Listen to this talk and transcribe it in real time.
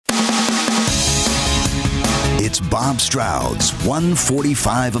Bob Stroud's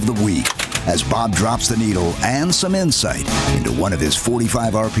 145 of the week as Bob drops the needle and some insight into one of his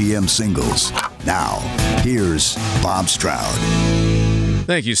 45 RPM singles. Now, here's Bob Stroud.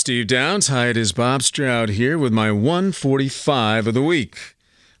 Thank you, Steve Downs. Hi, it is Bob Stroud here with my 145 of the week.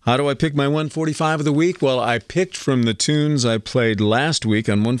 How do I pick my 145 of the week? Well, I picked from the tunes I played last week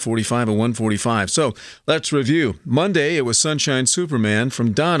on 145 of 145. So let's review. Monday, it was Sunshine Superman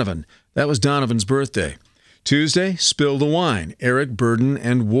from Donovan. That was Donovan's birthday. Tuesday, Spill the Wine, Eric Burdon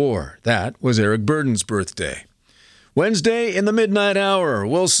and War. That was Eric Burdon's birthday. Wednesday, In the Midnight Hour,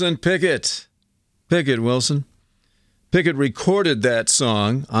 Wilson Pickett. Pickett, Wilson. Pickett recorded that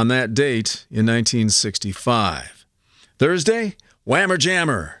song on that date in 1965. Thursday, Whammer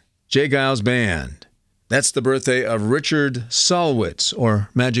Jammer, J. Giles Band. That's the birthday of Richard Salwitz, or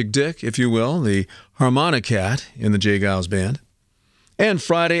Magic Dick, if you will, the harmonicat in the J. Giles Band. And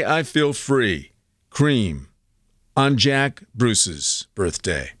Friday, I Feel Free, Cream, on Jack Bruce's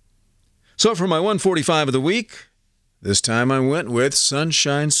birthday. So for my 145 of the week, this time I went with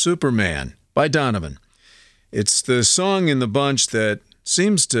Sunshine Superman by Donovan. It's the song in the bunch that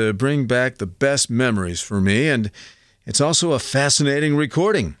seems to bring back the best memories for me, and it's also a fascinating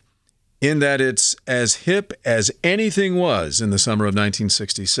recording in that it's as hip as anything was in the summer of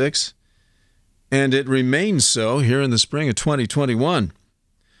 1966, and it remains so here in the spring of 2021.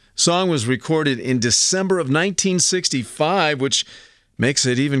 Song was recorded in December of 1965, which makes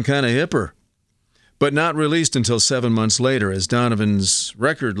it even kind of hipper, but not released until 7 months later, as Donovan's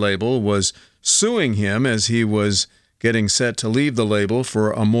record label was suing him as he was getting set to leave the label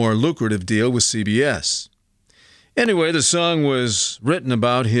for a more lucrative deal with CBS. Anyway, the song was written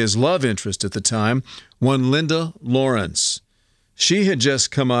about his love interest at the time, one Linda Lawrence. She had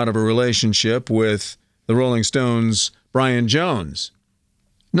just come out of a relationship with the Rolling Stones' Brian Jones.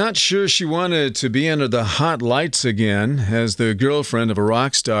 Not sure she wanted to be under the hot lights again. As the girlfriend of a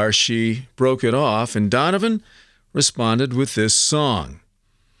rock star, she broke it off, and Donovan responded with this song.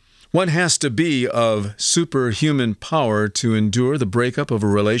 One has to be of superhuman power to endure the breakup of a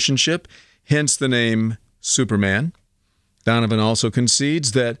relationship, hence the name Superman. Donovan also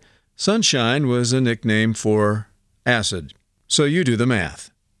concedes that Sunshine was a nickname for acid. So you do the math.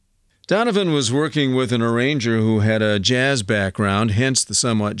 Donovan was working with an arranger who had a jazz background, hence the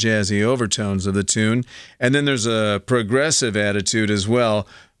somewhat jazzy overtones of the tune. And then there's a progressive attitude as well,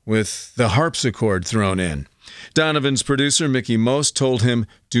 with the harpsichord thrown in. Donovan's producer, Mickey Most, told him,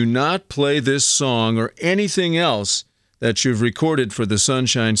 "Do not play this song or anything else that you've recorded for the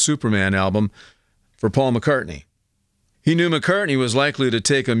Sunshine Superman album for Paul McCartney." He knew McCartney was likely to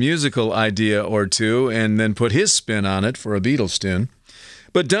take a musical idea or two and then put his spin on it for a Beatles tune.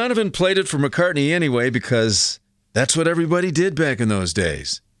 But Donovan played it for McCartney anyway because that's what everybody did back in those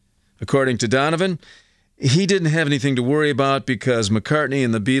days. According to Donovan, he didn't have anything to worry about because McCartney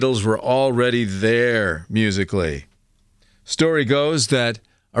and the Beatles were already there musically. Story goes that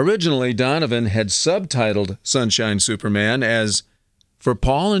originally Donovan had subtitled Sunshine Superman as For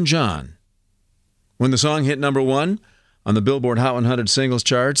Paul and John. When the song hit number one on the Billboard Hot 100 singles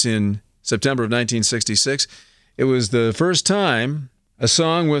charts in September of 1966, it was the first time a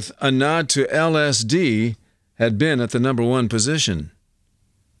song with a nod to LSD had been at the number one position.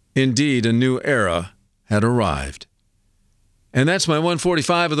 Indeed, a new era had arrived. And that's my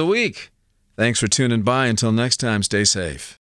 145 of the week. Thanks for tuning by. Until next time, stay safe.